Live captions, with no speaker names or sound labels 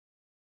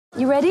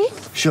You ready?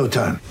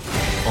 Showtime.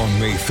 On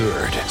May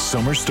 3rd,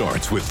 summer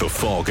starts with The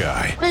Fall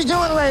Guy. Let's do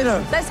it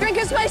later. Let's drink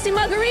a spicy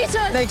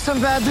margarita. Make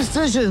some bad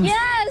decisions.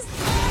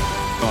 Yes!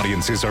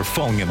 Audiences are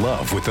falling in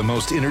love with the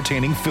most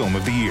entertaining film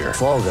of the year.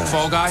 Fall Guy.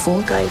 Fall Guy?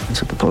 Fall guy.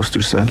 That's what the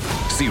poster said.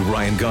 See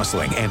Ryan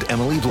Gosling and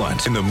Emily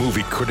Blunt in the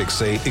movie critics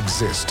say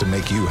exists to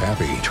make you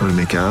happy. Trying to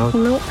make it out?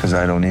 Nope. Because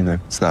I don't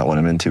either. It's not what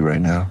I'm into right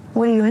now.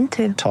 What are you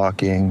into?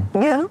 Talking.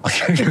 Yeah.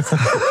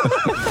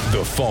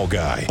 The Fall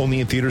Guy.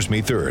 Only in theaters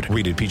May 3rd.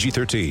 Rated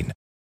PG-13.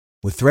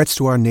 With threats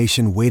to our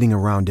nation waiting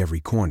around every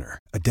corner,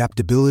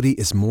 adaptability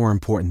is more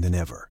important than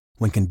ever.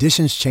 When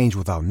conditions change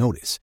without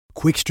notice,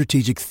 quick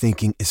strategic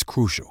thinking is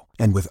crucial.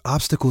 And with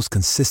obstacles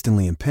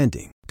consistently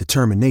impending,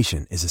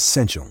 determination is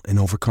essential in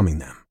overcoming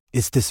them.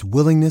 It's this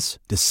willingness,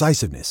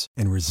 decisiveness,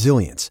 and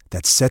resilience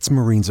that sets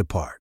Marines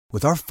apart.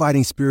 With our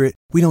fighting spirit,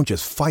 we don't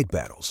just fight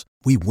battles,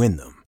 we win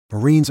them.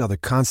 Marines are the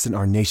constant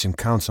our nation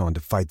counts on to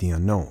fight the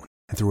unknown.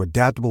 And through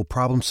adaptable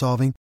problem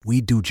solving,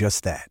 we do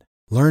just that.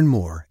 Learn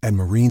more at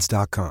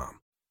marines.com.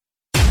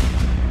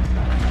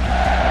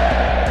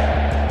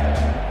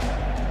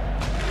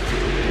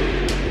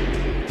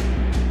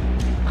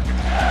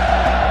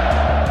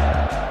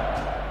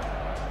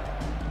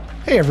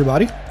 Hey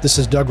everybody, this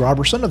is Doug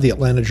Robertson of the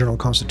Atlanta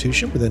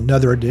Journal-Constitution with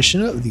another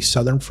edition of the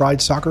Southern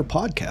Fried Soccer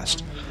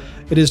Podcast.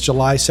 It is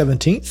July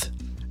 17th,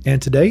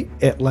 and today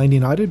Atlanta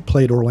United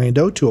played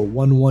Orlando to a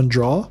 1-1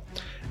 draw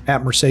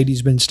at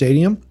Mercedes-Benz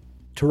Stadium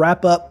to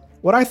wrap up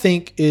what I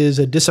think is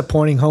a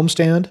disappointing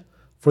homestand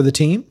for the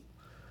team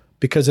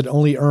because it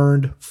only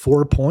earned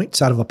 4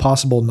 points out of a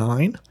possible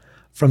 9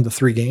 from the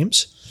 3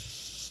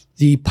 games.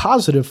 The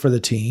positive for the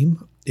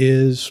team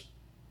is,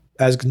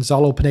 as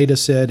Gonzalo Pineda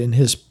said in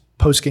his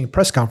post-game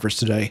press conference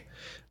today,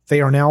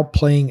 they are now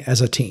playing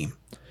as a team.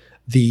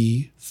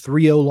 The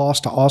 3-0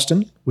 loss to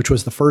Austin, which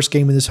was the first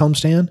game in this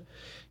homestand,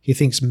 he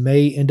thinks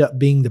may end up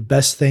being the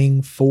best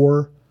thing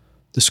for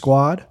the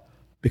squad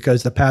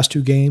because the past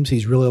 2 games,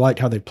 he's really liked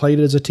how they played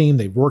as a team.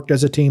 They've worked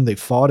as a team. They've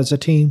fought as a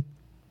team.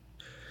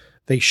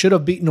 They should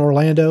have beaten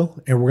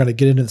Orlando, and we're going to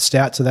get into the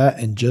stats of that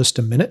in just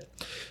a minute.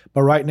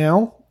 But right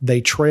now,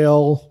 they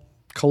trail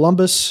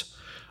Columbus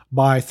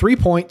by 3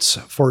 points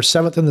for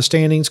 7th in the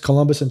standings.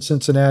 Columbus and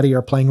Cincinnati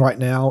are playing right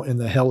now in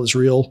the Hell is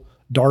Real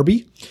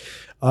derby.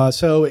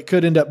 So it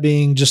could end up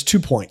being just 2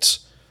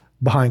 points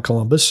behind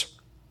Columbus,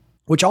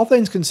 which all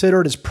things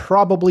considered is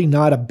probably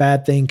not a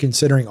bad thing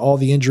considering all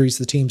the injuries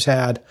the team's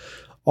had,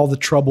 all the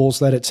troubles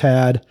that it's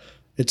had,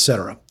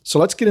 etc. So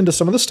let's get into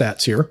some of the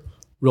stats here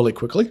really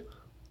quickly.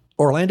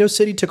 Orlando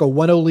City took a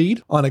 1-0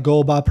 lead on a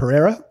goal by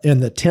Pereira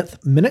in the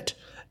 10th minute.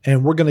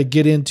 And we're going to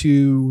get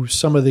into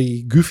some of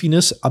the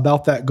goofiness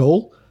about that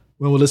goal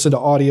when we listen to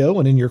audio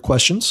and in your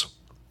questions.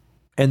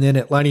 And then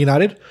Atlanta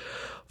United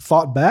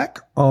fought back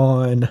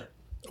on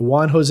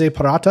Juan Jose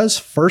Parata's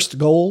first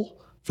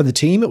goal for the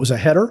team. It was a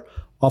header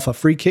off a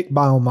free kick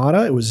by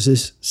Almada. It was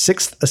his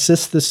 6th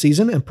assist this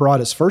season and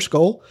Parata's first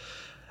goal.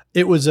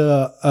 It was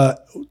a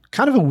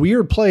kind of a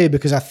weird play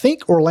because I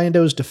think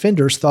Orlando's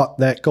defenders thought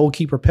that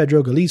goalkeeper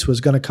Pedro Galiz was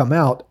going to come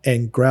out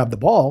and grab the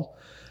ball,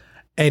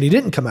 and he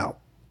didn't come out.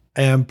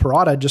 And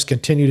Parata just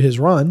continued his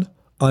run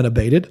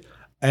unabated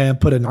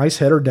and put a nice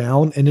header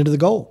down and into the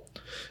goal.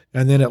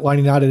 And then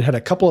Atlanta United had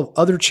a couple of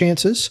other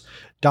chances.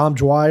 Dom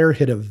Dwyer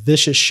hit a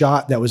vicious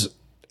shot that was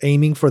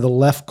aiming for the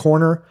left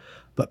corner,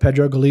 but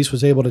Pedro Galiz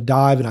was able to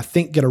dive and I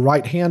think get a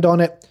right hand on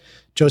it.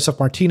 Joseph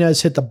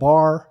Martinez hit the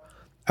bar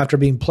after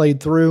being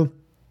played through.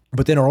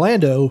 But then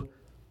Orlando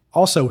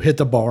also hit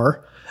the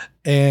bar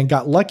and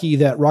got lucky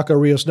that Rocco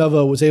Rios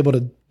Novo was able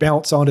to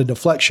bounce on a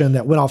deflection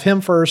that went off him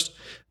first.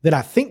 Then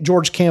I think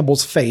George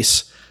Campbell's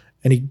face,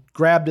 and he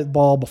grabbed the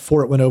ball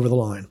before it went over the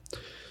line.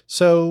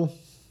 So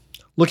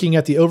looking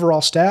at the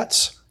overall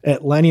stats,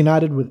 Atlanta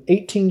United with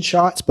 18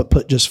 shots, but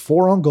put just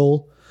 4 on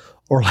goal.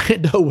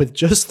 Orlando with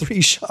just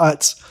 3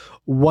 shots,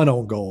 1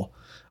 on goal,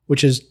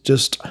 which is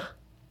just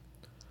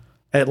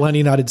Atlanta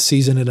United's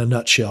season in a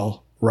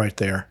nutshell right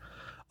there.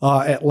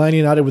 Atlanta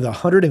United with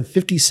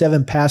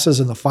 157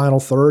 passes in the final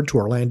third to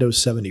Orlando's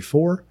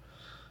 74.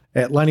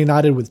 Atlanta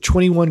United with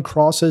 21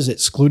 crosses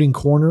excluding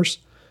corners,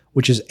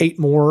 which is 8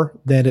 more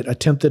than it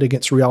attempted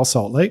against Real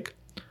Salt Lake.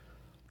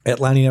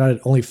 Atlanta United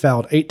only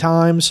fouled 8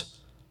 times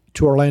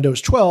to Orlando's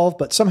 12,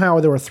 but somehow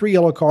there were 3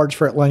 yellow cards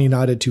for Atlanta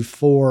United to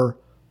 4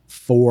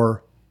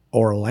 for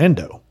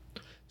Orlando.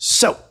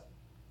 So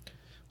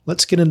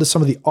let's get into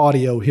some of the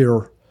audio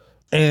here.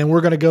 And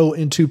we're going to go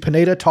into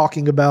Pineda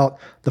talking about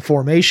the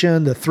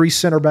formation, the 3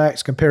 center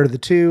backs compared to the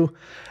 2.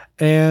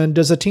 And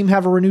does the team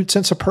have a renewed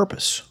sense of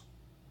purpose?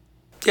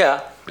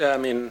 Yeah, I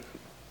mean,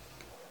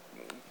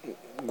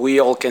 we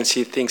all can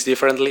see things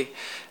differently.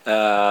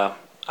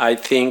 I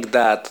think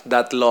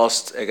that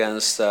loss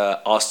against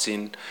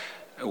Austin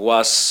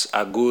was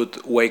a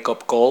good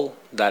wake-up call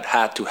that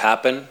had to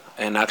happen.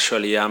 And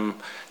actually, I'm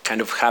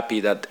kind of happy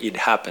that it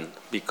happened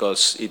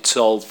because it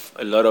solved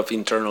a lot of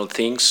internal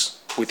things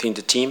within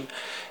the team.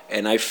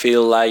 And I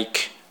feel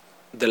like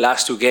the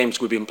last 2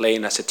 games we've been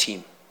playing as a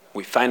team.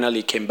 We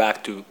finally came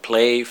back to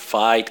play,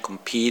 fight,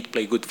 compete,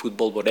 play good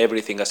football, but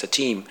everything as a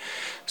team.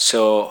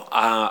 So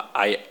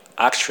I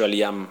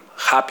actually am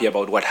happy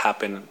about what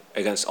happened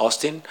against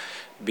Austin,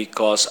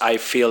 because I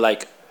feel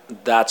like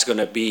that's going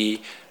to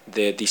be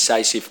the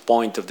decisive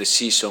point of the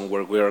season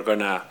where we're going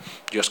to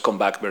just come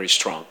back very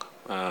strong.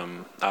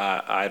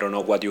 I don't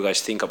know what you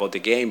guys think about the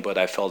game, but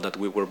I felt that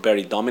we were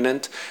very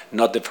dominant.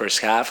 Not the first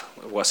half.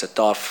 It was a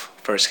tough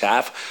first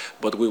half,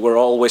 but we were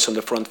always on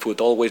the front foot,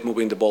 always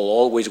moving the ball,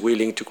 always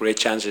willing to create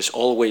chances,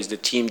 always the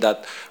team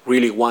that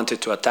really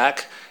wanted to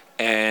attack.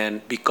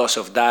 And because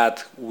of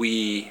that,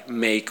 we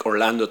make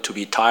Orlando to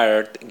be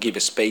tired,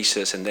 give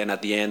spaces, and then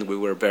at the end, we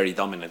were very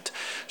dominant.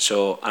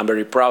 So I'm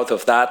very proud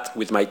of that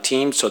with my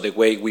team. So the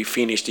way we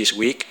finished this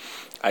week,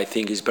 I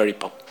think is very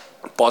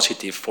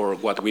positive for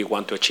what we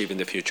want to achieve in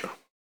the future.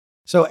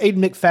 So Aiden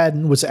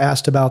McFadden was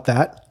asked about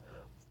that,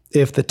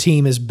 if the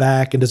team is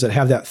back and does it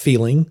have that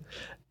feeling?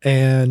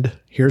 And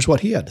here's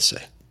what he had to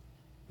say.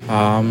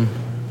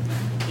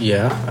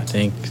 Yeah, I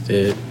think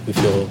that we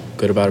feel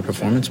good about our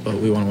performance, but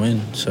we want to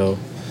win. So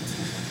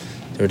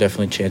there were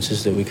definitely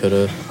chances that we could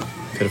have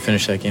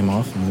finished that game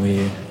off, and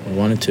we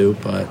wanted to,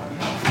 but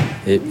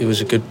it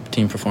was a good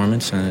team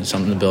performance, and it's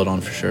something to build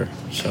on for sure.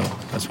 So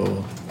that's what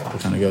we'll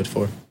kind of go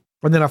for.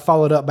 And then I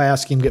followed up by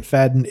asking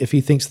McFadden if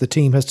he thinks the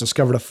team has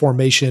discovered a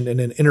formation and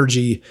an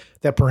energy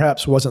that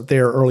perhaps wasn't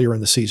there earlier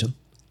in the season.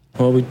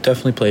 Well, we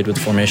definitely played with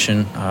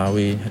formation.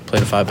 We had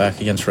played a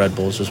 5-back against Red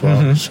Bulls as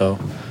well, so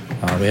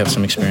we have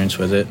some experience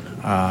with it.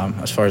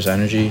 As far as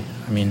energy,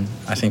 I mean,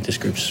 I think this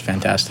group's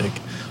fantastic.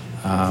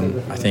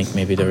 I think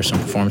maybe there were some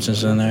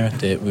performances in there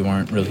that we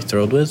weren't really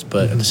thrilled with,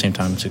 but at the same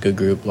time, it's a good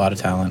group, a lot of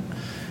talent,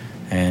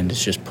 and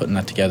it's just putting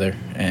that together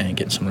and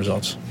getting some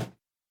results.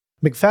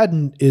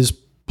 McFadden is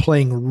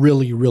playing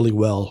really, really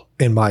well,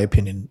 in my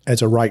opinion,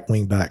 as a right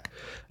wing back.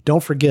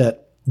 Don't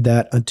forget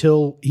that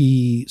until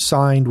he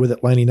signed with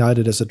Atlanta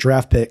United as a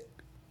draft pick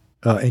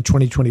in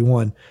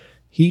 2021,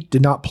 he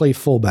did not play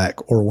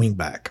fullback or wing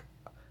back.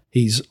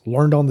 He's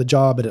learned on the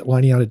job at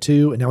Atlanta United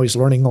too, and now he's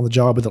learning on the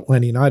job with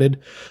Atlanta United.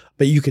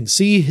 But you can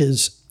see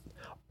his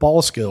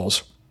ball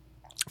skills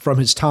from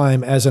his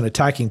time as an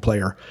attacking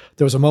player.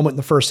 There was a moment in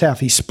the first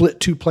half, he split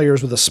two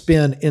players with a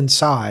spin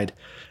inside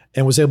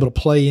and was able to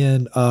play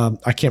in,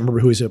 I can't remember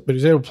who he's at, but he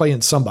was able to play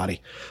in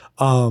somebody.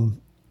 And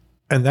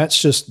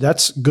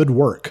that's good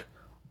work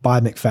by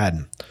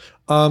McFadden.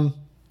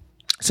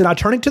 So now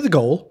turning to the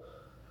goal,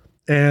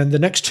 and the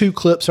next two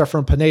clips are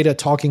from Pineda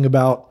talking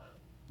about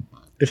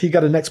if he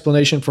got an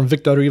explanation from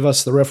Victor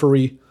Rivas, the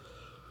referee,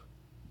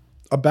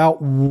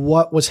 about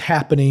what was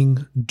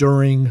happening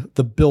during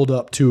the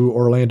build-up to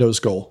Orlando's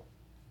goal.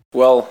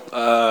 Well,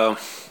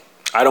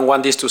 I don't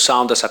want this to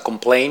sound as a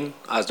complaint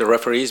as the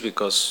referees,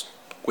 because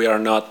we are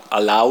not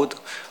allowed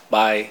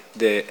by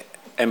the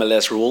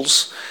MLS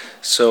rules.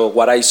 So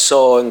what I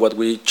saw and what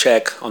we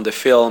check on the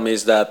film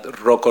is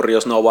that Rocco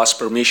Rios Nova's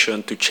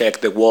permission to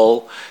check the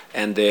wall,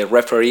 and the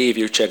referee, if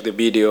you check the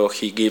video,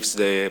 he gives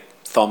the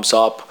thumbs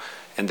up,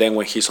 and then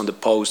when he's on the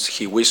post,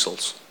 he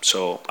whistles.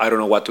 So I don't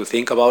know what to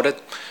think about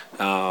it.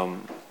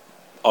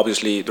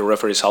 Obviously, the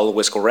referee is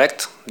always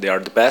correct. They are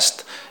the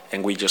best,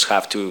 and we just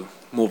have to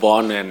move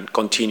on and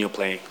continue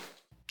playing.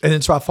 And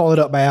then so I followed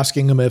up by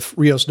asking him if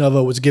Rios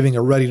Nova was giving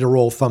a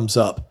ready-to-roll thumbs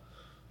up.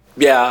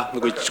 Yeah,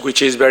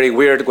 which is very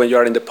weird when you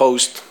are in the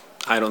post.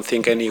 I don't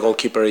think any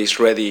goalkeeper is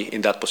ready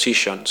in that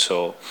position.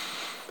 So,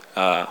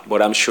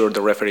 but I'm sure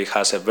the referee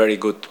has a very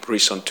good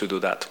reason to do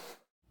that.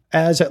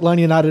 As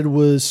Atlanta United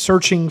was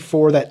searching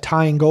for that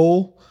tying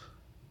goal,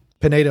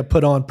 Pineda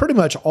put on pretty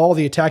much all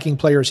the attacking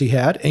players he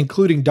had,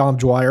 including Dom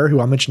Dwyer, who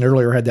I mentioned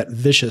earlier had that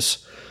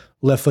vicious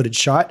left-footed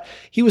shot.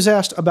 He was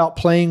asked about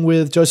playing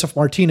with Josef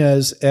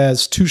Martinez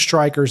as two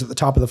strikers at the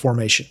top of the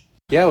formation.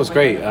 Yeah, it was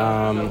great.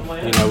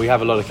 We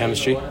have a lot of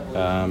chemistry,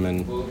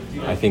 and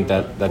I think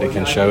that it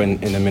can show in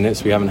the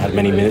minutes. We haven't had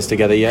many minutes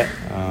together yet,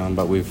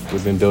 but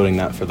we've been building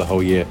that for the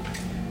whole year.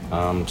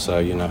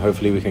 So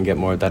hopefully we can get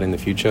more of that in the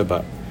future,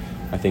 but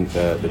I think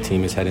the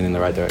team is heading in the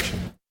right direction.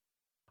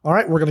 All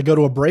right, we're going to go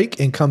to a break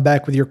and come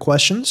back with your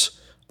questions.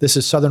 This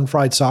is Southern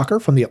Fried Soccer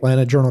from the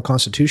Atlanta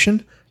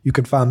Journal-Constitution. You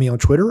can find me on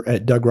Twitter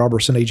at Doug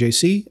Robertson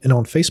AJC and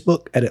on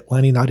Facebook at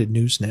Atlanta United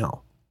News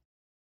Now.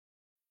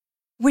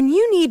 When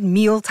you need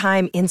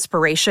mealtime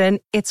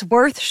inspiration, it's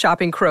worth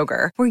shopping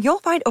Kroger, where you'll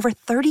find over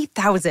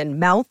 30,000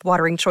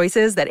 mouth-watering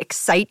choices that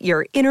excite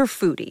your inner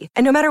foodie.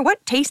 And no matter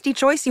what tasty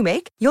choice you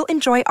make, you'll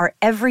enjoy our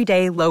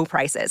everyday low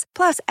prices,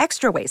 plus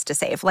extra ways to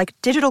save, like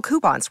digital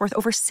coupons worth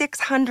over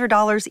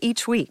 $600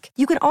 each week.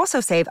 You can also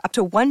save up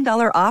to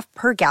 $1 off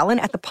per gallon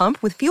at the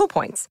pump with fuel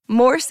points.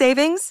 More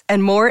savings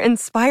and more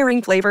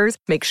inspiring flavors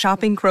make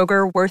shopping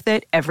Kroger worth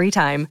it every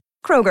time.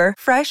 Kroger,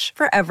 fresh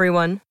for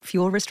everyone.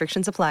 Fuel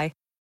restrictions apply.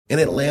 In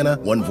Atlanta,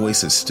 one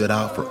voice has stood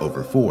out for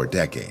over 4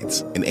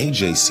 decades. An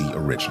AJC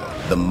original,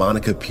 The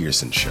Monica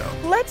Pearson Show.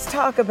 Let's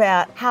talk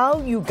about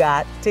how you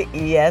got to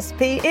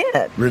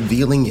ESPN.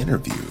 Revealing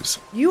interviews.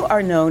 You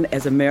are known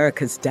as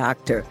America's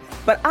doctor,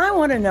 but I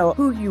want to know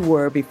who you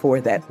were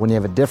before that. When you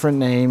have a different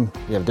name,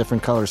 you have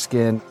different color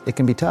skin, it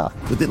can be tough.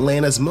 With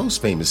Atlanta's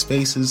most famous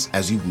faces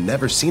as you've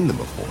never seen them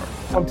before.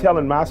 I'm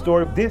telling my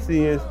story. This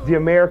is the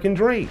American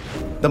dream.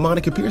 The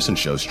Monica Pearson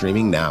Show,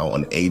 streaming now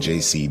on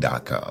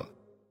AJC.com.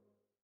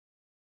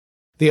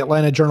 The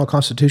Atlanta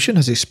Journal-Constitution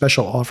has a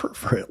special offer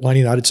for Atlanta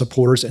United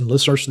supporters and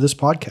listeners to this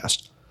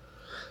podcast.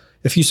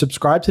 If you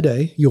subscribe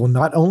today, you will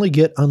not only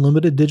get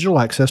unlimited digital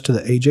access to the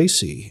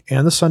AJC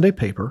and the Sunday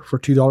paper for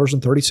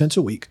 $2.30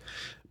 a week,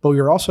 but we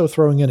are also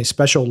throwing in a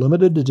special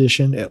limited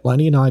edition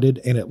Atlanta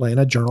United and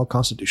Atlanta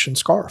Journal-Constitution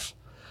scarf.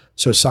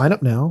 So sign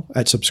up now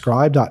at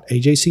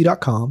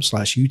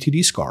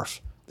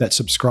subscribe.ajc.com/UTD-scarf. That's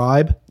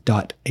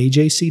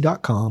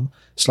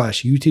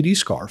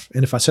subscribe.ajc.com/UTD-scarf.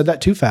 And if I said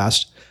that too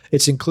fast,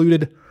 it's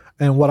included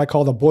and what I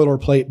call the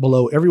boilerplate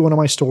below every one of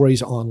my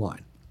stories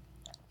online.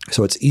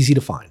 So it's easy to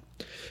find.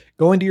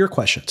 Going to your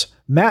questions.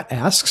 Matt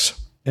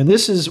asks, and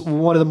this is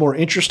one of the more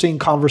interesting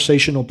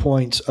conversational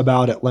points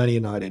about Atlanta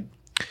United.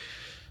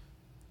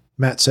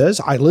 Matt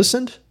says, I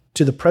listened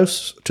to the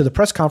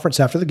press conference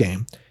after the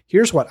game.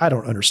 Here's what I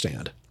don't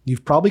understand.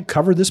 You've probably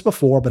covered this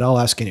before, but I'll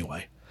ask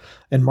anyway.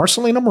 In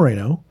Marcelino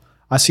Moreno,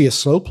 I see a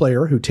slow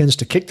player who tends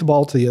to kick the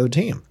ball to the other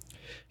team.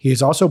 He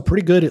is also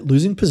pretty good at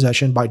losing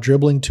possession by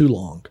dribbling too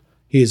long.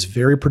 He is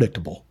very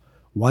predictable.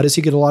 Why does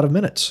he get a lot of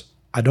minutes?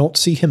 I don't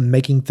see him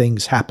making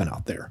things happen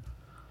out there.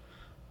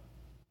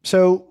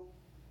 So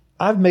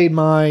I've made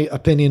my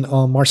opinion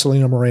on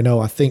Marcelino Moreno,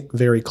 I think,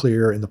 very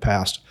clear in the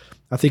past.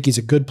 I think he's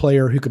a good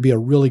player who could be a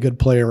really good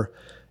player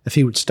if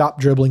he would stop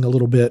dribbling a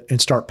little bit and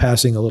start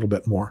passing a little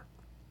bit more.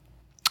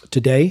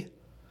 Today,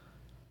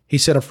 he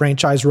set a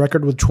franchise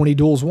record with 20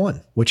 duels won,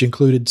 which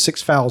included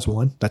 6 fouls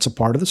won. That's a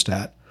part of the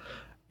stat,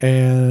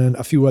 and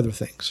a few other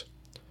things.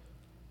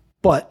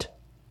 But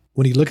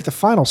when you look at the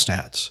final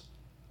stats,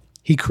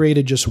 he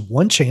created just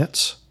 1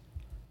 chance.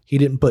 He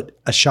didn't put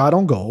a shot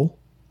on goal.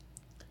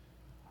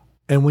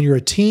 And when you're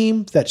a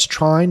team that's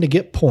trying to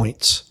get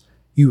points,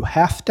 you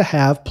have to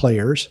have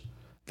players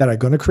that are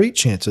going to create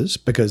chances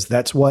because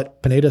that's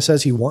what Pineda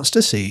says he wants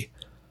to see.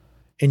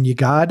 And you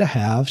got to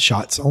have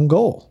shots on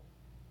goal.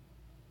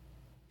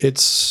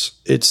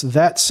 It's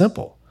that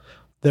simple.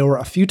 There were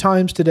a few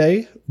times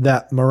today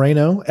that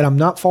Moreno, and I'm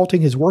not faulting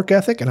his work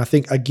ethic, and I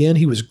think, again,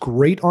 he was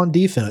great on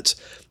defense.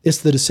 It's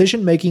the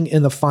decision-making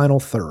in the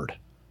final third.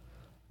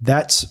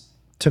 That's,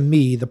 to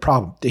me, the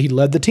problem. He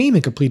led the team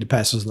in completed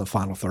passes in the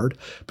final third,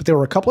 but there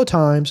were a couple of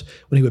times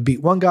when he would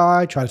beat one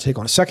guy, try to take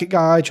on a second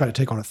guy, try to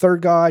take on a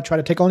third guy, try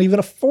to take on even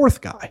a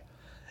fourth guy.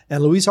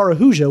 And Luis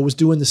Araujo was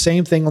doing the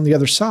same thing on the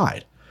other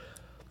side.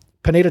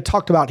 Pineda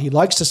talked about he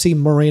likes to see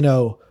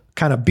Moreno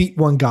kind of beat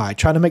one guy,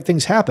 try to make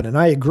things happen, and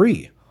I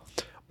agree.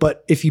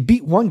 But if you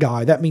beat one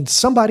guy, that means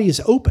somebody is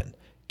open.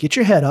 Get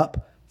your head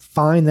up,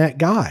 find that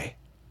guy.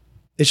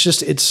 It's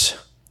just, it's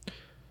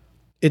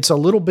a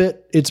little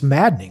bit, it's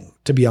maddening,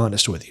 to be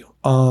honest with you.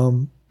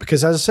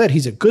 Because as I said,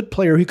 he's a good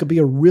player who could be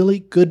a really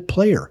good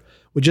player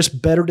with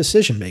just better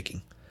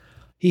decision-making.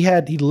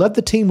 He led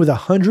the team with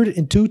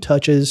 102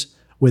 touches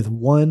with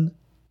 1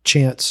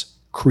 chance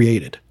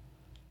created.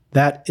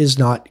 That is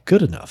not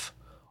good enough.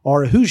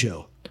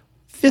 Araujo,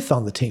 5th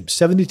on the team,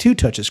 72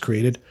 touches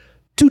created,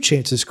 2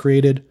 chances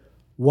created,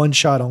 1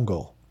 shot on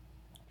goal.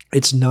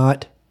 It's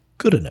not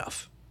good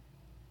enough.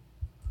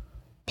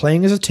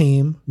 Playing as a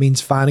team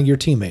means finding your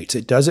teammates.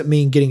 It doesn't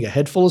mean getting a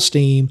head full of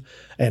steam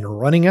and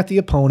running at the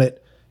opponent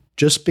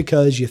just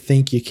because you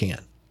think you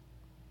can.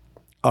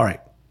 All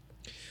right.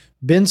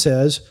 Ben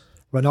says,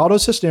 Ronaldo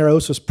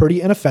Cisneros was pretty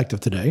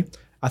ineffective today.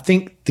 I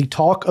think the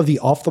talk of the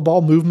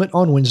off-the-ball movement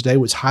on Wednesday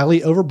was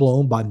highly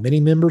overblown by many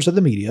members of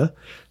the media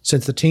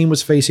since the team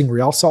was facing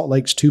Real Salt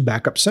Lake's 2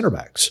 backup center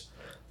backs.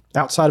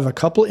 Outside of a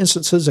couple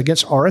instances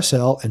against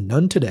RSL and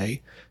none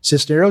today,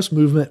 Cisneros'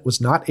 movement was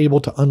not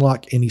able to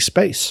unlock any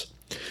space.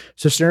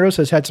 Cisneros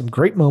has had some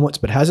great moments,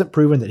 but hasn't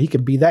proven that he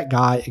can be that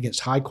guy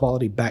against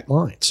high-quality back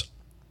lines.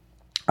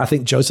 I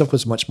think Joseph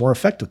was much more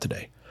effective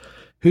today.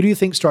 Who do you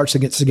think starts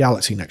against the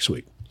Galaxy next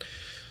week?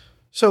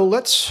 So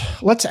let's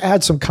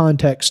add some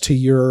context to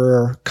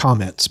your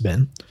comments,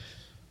 Ben.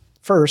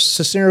 First,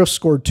 Cisneros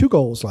scored 2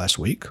 goals last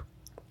week.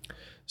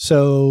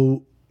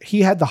 So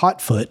he had the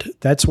hot foot.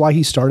 That's why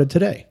he started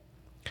today.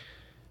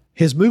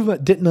 His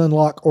movement didn't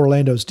unlock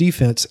Orlando's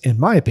defense, in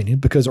my opinion,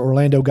 because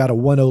Orlando got a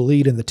 1-0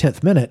 lead in the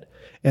 10th minute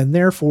and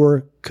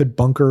therefore could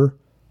bunker,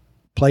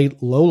 play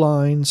low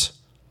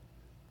lines,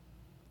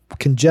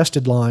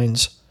 congested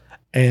lines,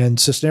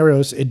 and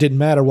Cisneros, it didn't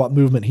matter what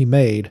movement he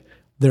made.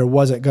 There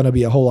wasn't going to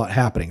be a whole lot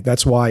happening.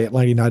 That's why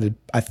Atlanta United,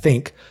 I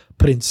think,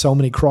 put in so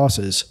many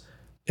crosses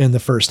in the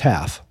first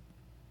half.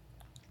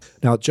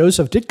 Now,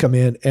 Joseph did come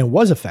in and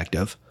was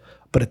effective,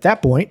 but at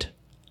that point,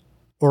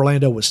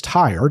 Orlando was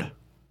tired.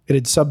 It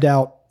had subbed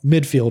out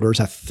midfielders,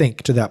 I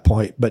think, to that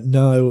point, but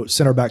no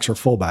center backs or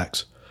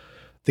fullbacks.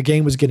 The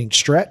game was getting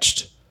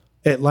stretched.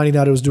 Atlanta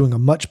United was doing a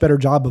much better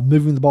job of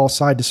moving the ball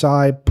side to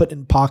side, putting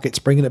it in pockets,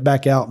 bringing it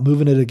back out,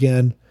 moving it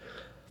again.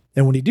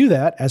 And when you do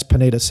that, as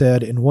Pineda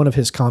said in one of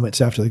his comments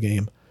after the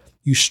game,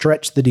 you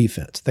stretch the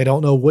defense. They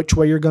don't know which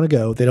way you're going to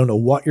go. They don't know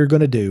what you're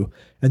going to do.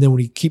 And then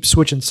when you keep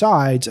switching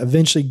sides,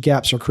 eventually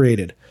gaps are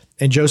created.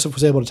 And Joseph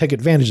was able to take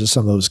advantage of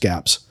some of those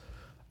gaps.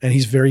 And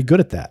he's very good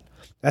at that.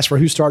 As for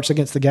who starts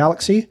against the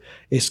Galaxy,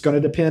 it's going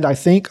to depend, I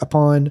think,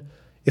 upon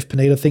if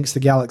Pineda thinks the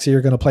Galaxy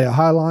are going to play a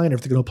high line or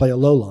if they're going to play a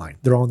low line.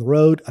 They're on the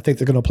road. I think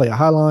they're going to play a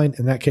high line.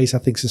 In that case, I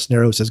think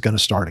Cisneros is going to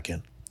start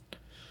again.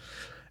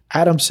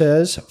 Adam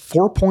says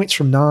 4 points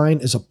from 9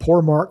 is a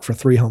poor mark for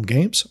 3 home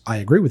games. I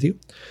agree with you.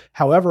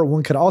 However,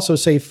 one could also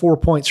say 4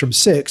 points from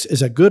 6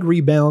 is a good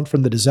rebound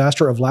from the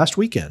disaster of last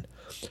weekend,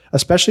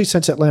 especially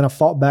since Atlanta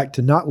fought back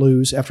to not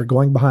lose after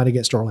going behind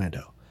against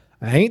Orlando.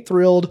 I ain't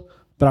thrilled,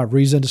 but I have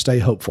reason to stay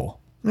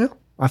hopeful. Yeah,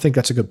 I think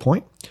that's a good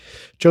point.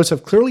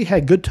 Joseph clearly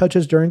had good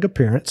touches during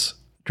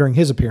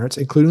his appearance,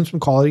 including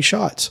some quality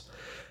shots.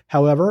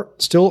 However,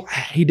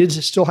 he did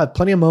still have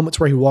plenty of moments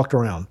where he walked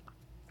around.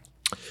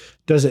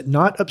 Does it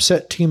not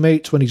upset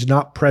teammates when he's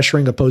not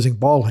pressuring opposing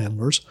ball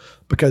handlers?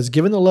 Because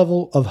given the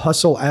level of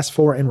hustle asked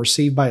for and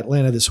received by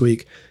Atlanta this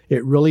week,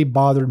 it really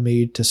bothered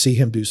me to see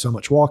him do so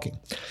much walking.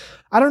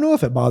 I don't know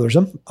if it bothers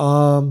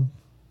him.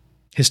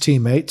 His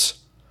teammates.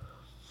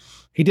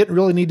 He didn't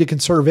really need to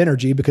conserve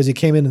energy because he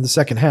came in the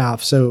second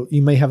half, so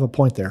you may have a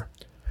point there.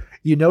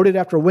 You noted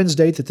after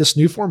Wednesday that this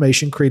new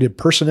formation created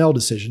personnel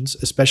decisions,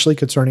 especially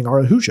concerning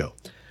Araujo.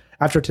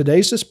 After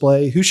today's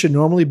display, who should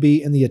normally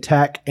be in the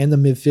attack and the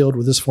midfield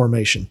with this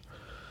formation?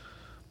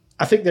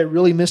 I think they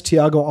really missed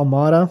Thiago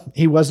Almada.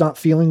 He was not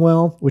feeling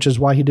well, which is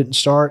why he didn't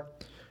start.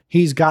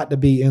 He's got to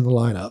be in the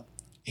lineup.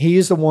 He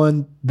is the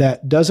one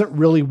that doesn't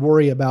really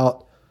worry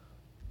about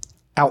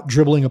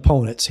out-dribbling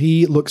opponents.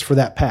 He looks for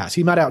that pass.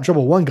 He might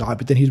out-dribble one guy,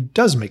 but then he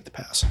does make the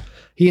pass.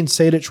 He and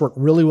Sejdic work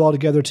really well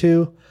together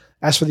too.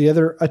 As for the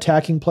other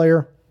attacking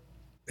player,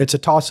 it's a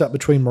toss-up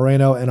between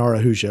Moreno and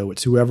Araujo.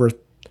 It's whoever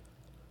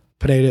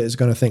Pineda is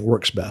going to think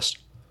works best.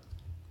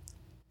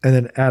 And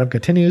then Adam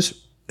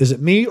continues, is it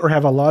me or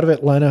have a lot of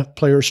Atlanta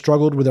players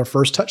struggled with their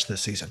first touch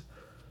this season?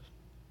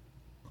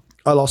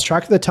 I lost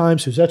track of the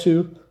times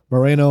Suzetu,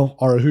 Moreno,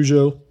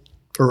 Araujo,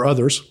 or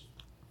others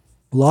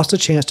lost a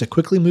chance to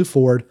quickly move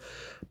forward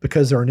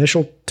because their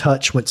initial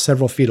touch went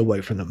several feet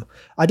away from them.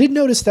 I did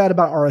notice that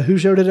about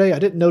Araujo today. I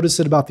didn't notice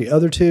it about the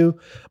other two,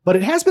 but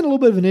it has been a little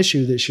bit of an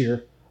issue this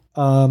year,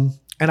 and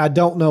I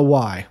don't know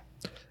why.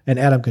 And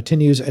Adam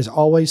continues, as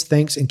always,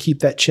 thanks and keep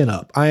that chin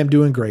up. I am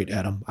doing great,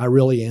 Adam. I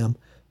really am.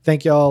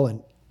 Thank y'all,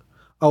 and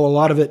owe a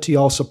lot of it to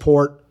y'all's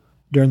support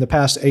during the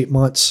past 8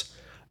 months,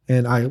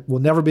 and I will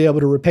never be able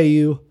to repay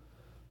you.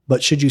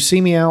 But should you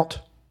see me out,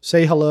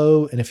 say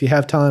hello, and if you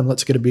have time,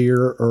 let's get a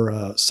beer or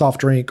a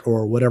soft drink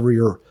or whatever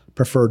your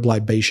preferred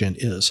libation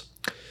is.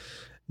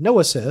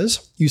 Noah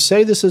says, you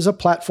say this is a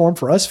platform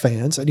for us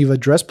fans, and you've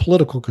addressed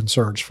political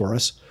concerns for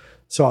us,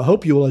 so I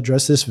hope you will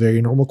address this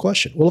very normal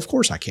question. Well, of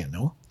course I can,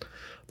 Noah.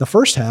 The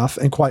first half,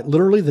 and quite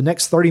literally the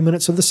next 30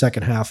 minutes of the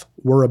second half,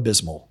 were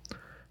abysmal.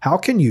 How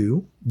can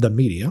you, the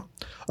media,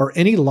 or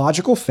any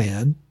logical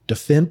fan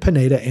defend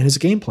Pineda and his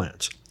game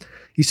plans?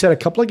 You said a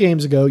couple of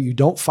games ago you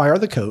don't fire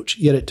the coach,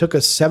 yet it took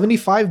us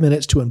 75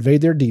 minutes to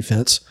invade their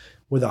defense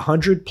with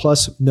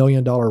 $100+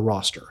 million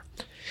roster.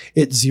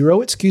 It's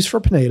zero excuse for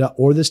Pineda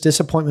or this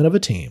disappointment of a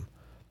team.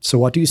 So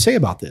what do you say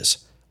about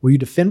this? Will you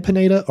defend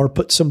Pineda or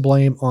put some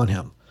blame on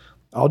him?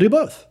 I'll do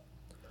both.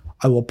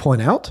 I will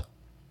point out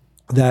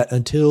that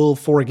until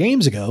 4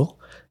 games ago,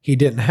 he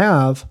didn't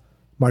have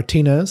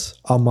Martinez,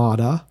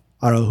 Almada,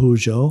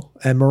 Araujo,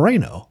 and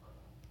Moreno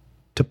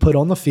to put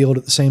on the field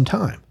at the same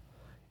time.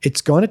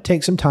 It's going to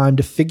take some time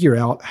to figure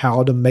out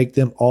how to make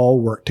them all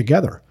work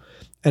together.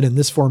 And in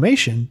this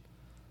formation,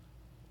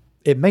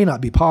 it may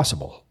not be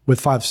possible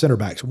with 5 center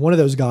backs. One of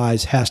those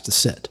guys has to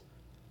sit.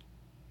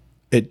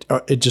 It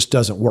just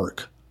doesn't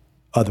work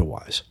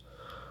otherwise.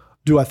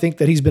 Do I think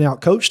that he's been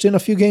outcoached in a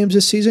few games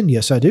this season?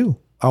 Yes, I do.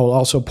 I will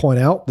also point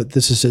out that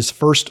this is his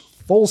first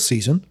full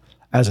season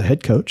as a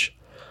head coach.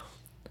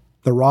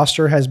 The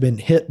roster has been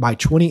hit by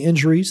 20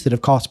 injuries that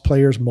have cost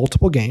players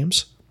multiple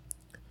games.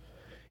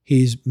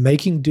 He's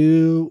making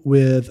do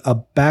with a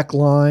back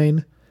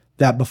line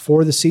that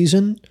before the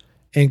season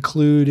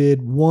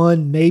included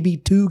 1, maybe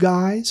 2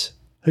 guys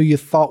who you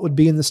thought would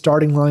be in the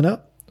starting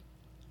lineup.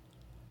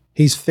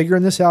 He's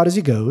figuring this out as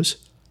he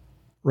goes.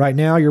 Right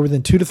now, you're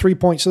within 2 to 3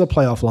 points of the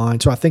playoff line,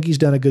 so I think he's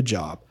done a good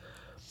job.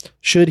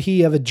 Should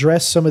he have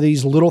addressed some of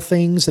these little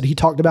things that he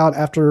talked about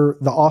after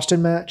the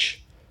Austin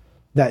match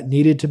that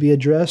needed to be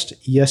addressed?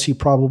 Yes, he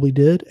probably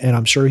did, and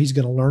I'm sure he's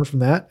going to learn from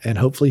that, and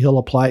hopefully he'll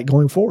apply it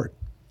going forward.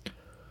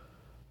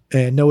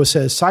 And Noah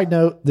says, side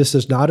note, this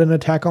is not an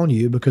attack on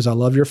you because I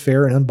love your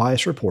fair and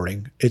unbiased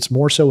reporting. It's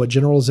more so a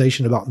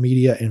generalization about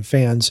media and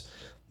fans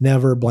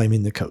never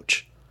blaming the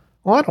coach.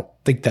 Well, I don't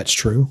think that's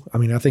true. I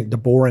mean, I think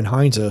DeBoer and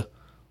Heinze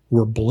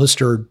were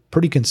blistered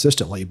pretty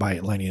consistently by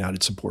Atlanta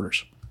United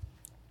supporters.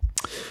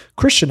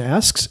 Christian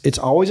asks, it's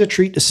always a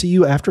treat to see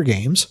you after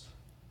games.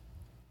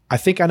 I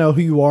think I know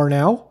who you are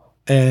now,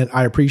 and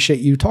I appreciate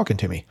you talking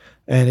to me.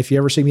 And if you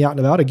ever see me out and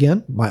about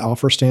again, my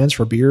offer stands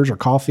for beers or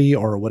coffee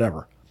or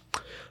whatever.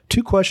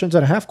 2 questions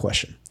and a half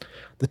question.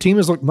 The team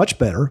has looked much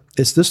better.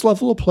 Is this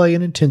level of play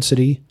and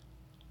intensity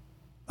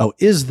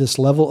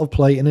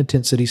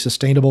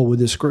sustainable with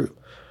this group?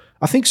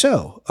 I think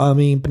so. I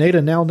mean,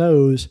 Pineda now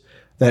knows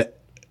that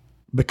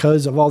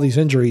because of all these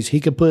injuries, he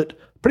could put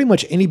pretty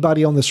much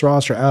anybody on this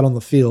roster out on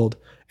the field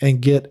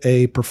and get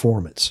a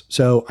performance.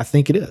 So I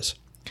think it is.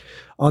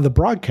 On the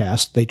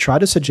broadcast, they try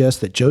to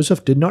suggest that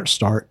Joseph did not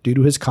start due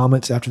to his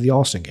comments after the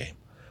Austin game.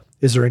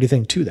 Is there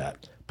anything to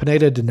that?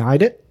 Pineda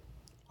denied it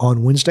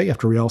on Wednesday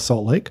after Real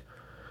Salt Lake.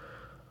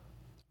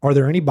 Are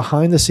there any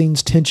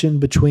behind-the-scenes tension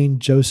between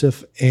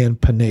Joseph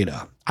and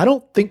Pineda? I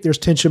don't think there's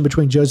tension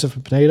between Joseph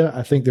and Pineda.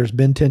 I think there's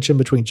been tension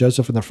between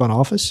Joseph and the front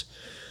office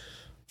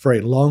for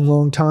a long,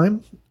 long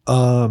time.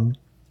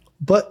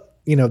 But,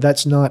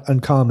 that's not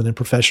uncommon in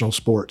professional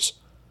sports.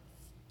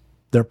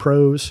 They're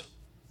pros.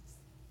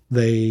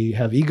 They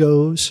have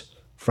egos.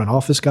 Front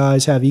office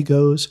guys have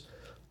egos.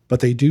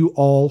 But they do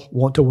all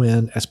want to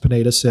win, as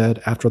Pineda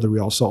said after the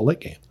Real Salt Lake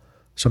game.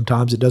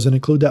 Sometimes it doesn't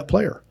include that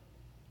player.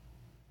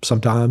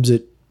 Sometimes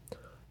it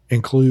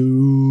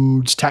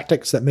includes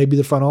tactics that maybe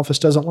the front office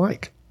doesn't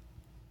like.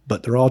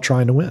 But they're all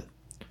trying to win.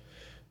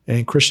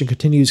 And Christian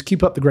continues,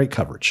 keep up the great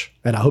coverage.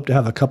 And I hope to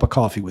have a cup of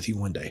coffee with you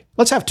one day.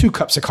 Let's have 2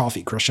 cups of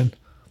coffee, Christian.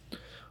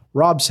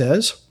 Rob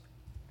says,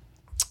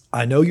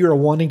 I know you're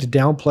wanting to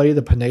downplay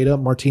the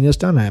Pineda-Martinez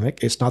dynamic.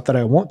 It's not that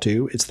I want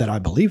to, it's that I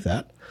believe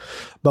that.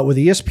 But with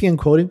ESPN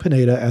quoting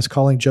Pineda as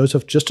calling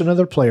Joseph just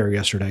another player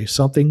yesterday,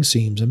 something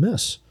seems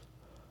amiss.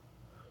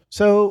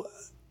 So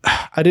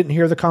I didn't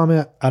hear the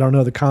comment. I don't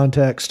know the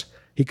context.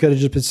 He could have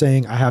just been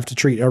saying, I have to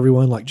treat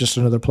everyone like just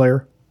another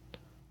player,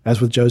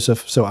 as with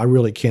Joseph. So I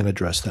really can't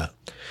address that.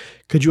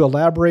 Could you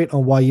elaborate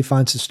on why you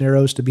find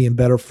Cisneros to be in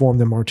better form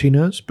than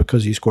Martinez?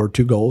 Because he scored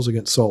 2 goals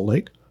against Salt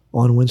Lake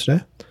on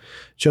Wednesday.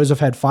 Joseph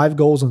had 5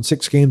 goals in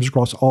 6 games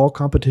across all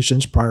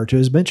competitions prior to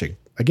his benching.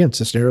 Again,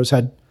 Cisneros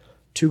had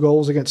 2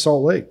 goals against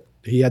Salt Lake.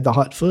 He had the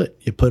hot foot.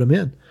 You put him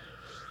in.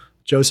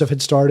 Joseph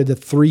had started the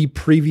 3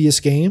 previous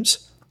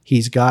games.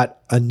 He's got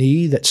a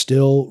knee that's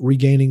still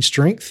regaining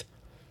strength.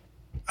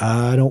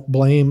 I don't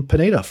blame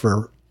Pineda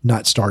for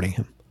not starting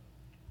him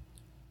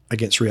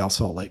against Real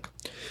Salt Lake.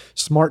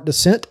 Smart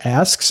Descent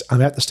asks,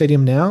 I'm at the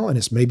stadium now, and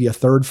it's maybe a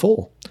third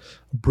full.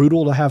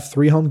 Brutal to have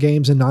 3 home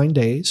games in 9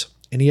 days.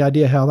 Any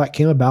idea how that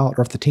came about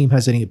or if the team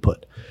has any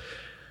input?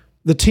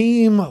 The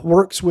team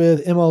works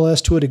with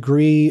MLS to a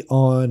degree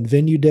on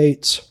venue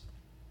dates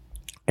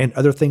and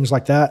other things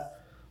like that.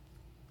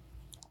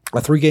 A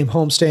 3-game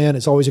homestand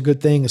is always a good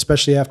thing,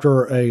 especially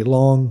after a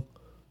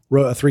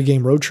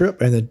 3-game road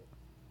trip and then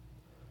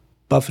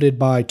buffeted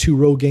by 2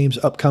 road games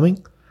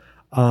upcoming.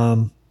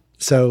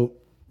 So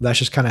that's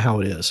just kind of how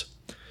it is.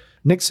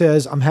 Nick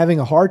says, I'm having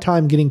a hard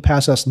time getting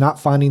past us not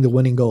finding the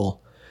winning goal.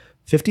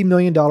 $50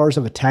 million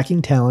of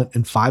attacking talent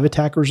and 5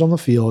 attackers on the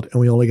field,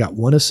 and we only got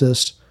 1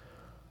 assist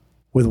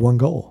with 1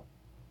 goal.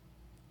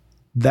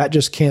 That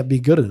just can't be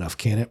good enough,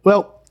 can it?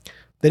 Well,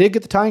 they did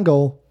get the tying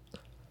goal.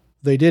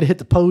 They did hit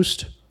the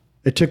post.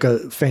 It took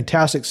a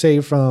fantastic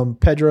save from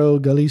Pedro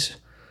Galiz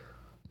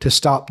to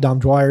stop Dom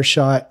Dwyer's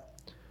shot.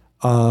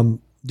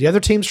 The other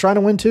team's trying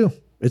to win too.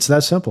 It's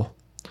that simple.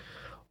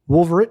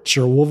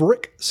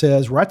 Wolverick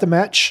says, we're at the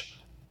match,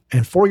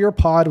 and for your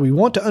pod, we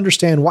want to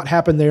understand what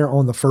happened there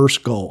on the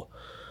first goal.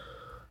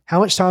 How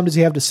much time does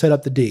he have to set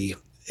up the D?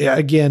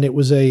 Again, it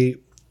was I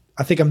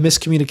think a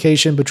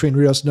miscommunication between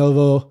Rios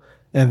Novo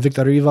and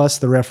Victor Rivas,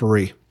 the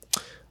referee.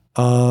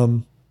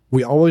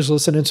 We always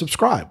listen and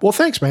subscribe. Well,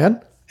 thanks,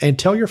 man. And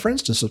tell your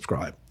friends to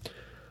subscribe.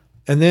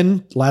 And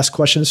then last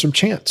question is from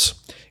Chance.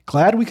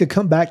 Glad we could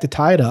come back to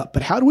tie it up,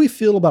 but how do we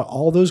feel about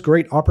all those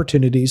great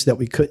opportunities that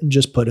we couldn't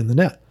just put in the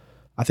net?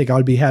 I think I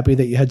would be happy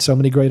that you had so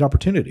many great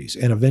opportunities,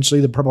 and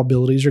eventually the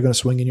probabilities are going to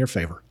swing in your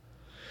favor.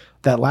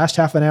 That last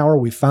half an hour,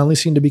 we finally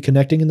seem to be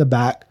connecting in the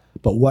back,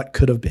 but what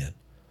could have been?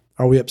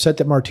 Are we upset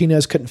that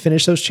Martinez couldn't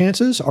finish those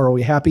chances, or are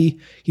we happy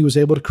he was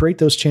able to create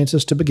those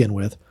chances to begin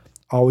with?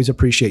 Always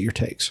appreciate your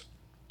takes.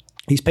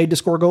 He's paid to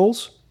score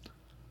goals.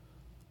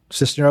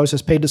 Cisneros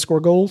has paid to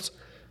score goals.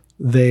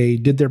 They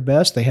did their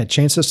best. They had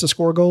chances to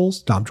score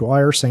goals. Dom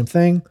Dwyer, same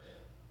thing.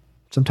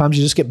 Sometimes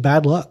you just get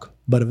bad luck.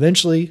 But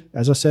eventually,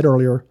 as I said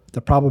earlier,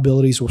 the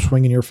probabilities will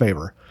swing in your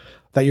favor.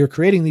 That you're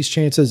creating these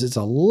chances, it's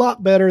a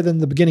lot better than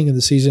the beginning of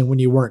the season when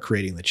you weren't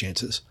creating the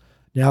chances.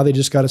 Now they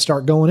just got to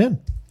start going in.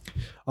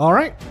 All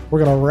right,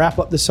 we're going to wrap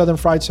up the Southern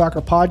Fried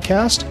Soccer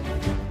podcast.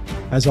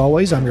 As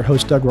always, I'm your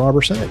host, Doug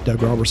Robertson, at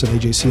Doug Robertson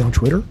AJC on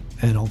Twitter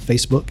and on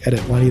Facebook at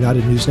Atlanta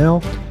United News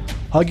Now.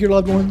 Hug your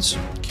loved ones,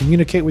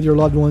 communicate with your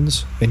loved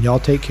ones, and y'all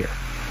take care.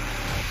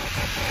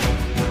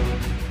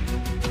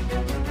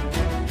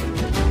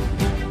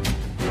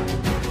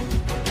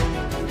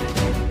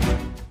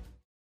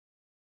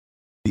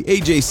 The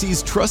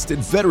AJC's trusted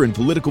veteran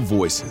political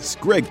voices,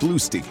 Greg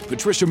Bluestein,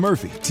 Patricia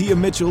Murphy, Tia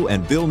Mitchell,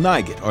 and Bill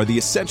Nygut, are the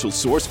essential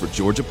source for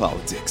Georgia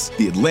politics.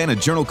 The Atlanta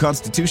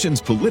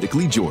Journal-Constitution's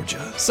Politically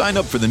Georgia. Sign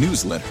up for the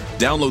newsletter,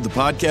 download the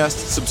podcast,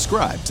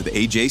 subscribe to the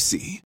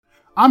AJC.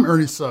 I'm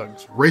Ernie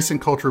Suggs, race and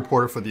culture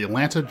reporter for the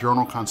Atlanta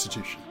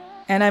Journal-Constitution.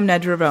 And I'm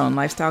Nedra Ravone,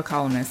 lifestyle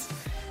columnist.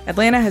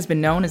 Atlanta has been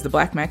known as the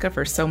Black Mecca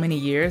for so many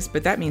years,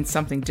 but that means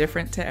something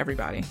different to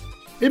everybody.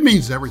 It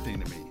means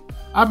everything to me.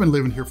 I've been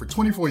living here for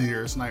 24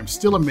 years, and I am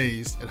still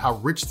amazed at how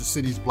rich the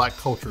city's Black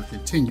culture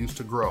continues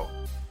to grow.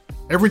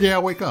 Every day I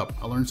wake up,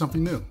 I learn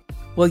something new.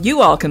 Well,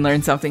 you all can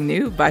learn something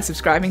new by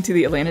subscribing to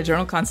the Atlanta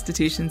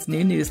Journal-Constitution's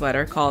new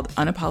newsletter called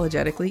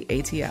Unapologetically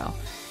ATL.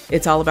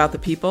 It's all about the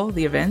people,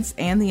 the events,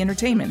 and the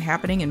entertainment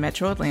happening in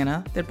Metro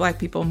Atlanta that Black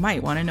people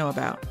might want to know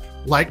about.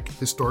 Like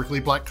historically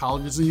Black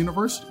colleges and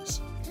universities.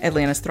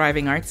 Atlanta's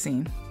thriving art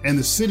scene. And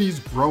the city's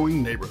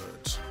growing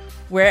neighborhoods.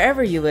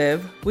 Wherever you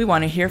live, we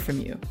want to hear from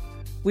you.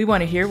 We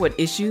want to hear what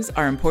issues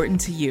are important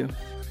to you.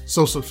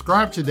 So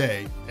subscribe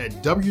today at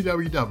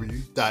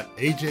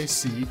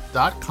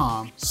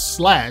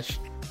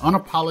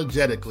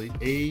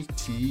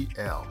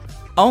www.ajc.com/unapologeticallyATL.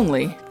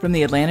 Only from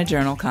the Atlanta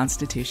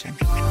Journal-Constitution.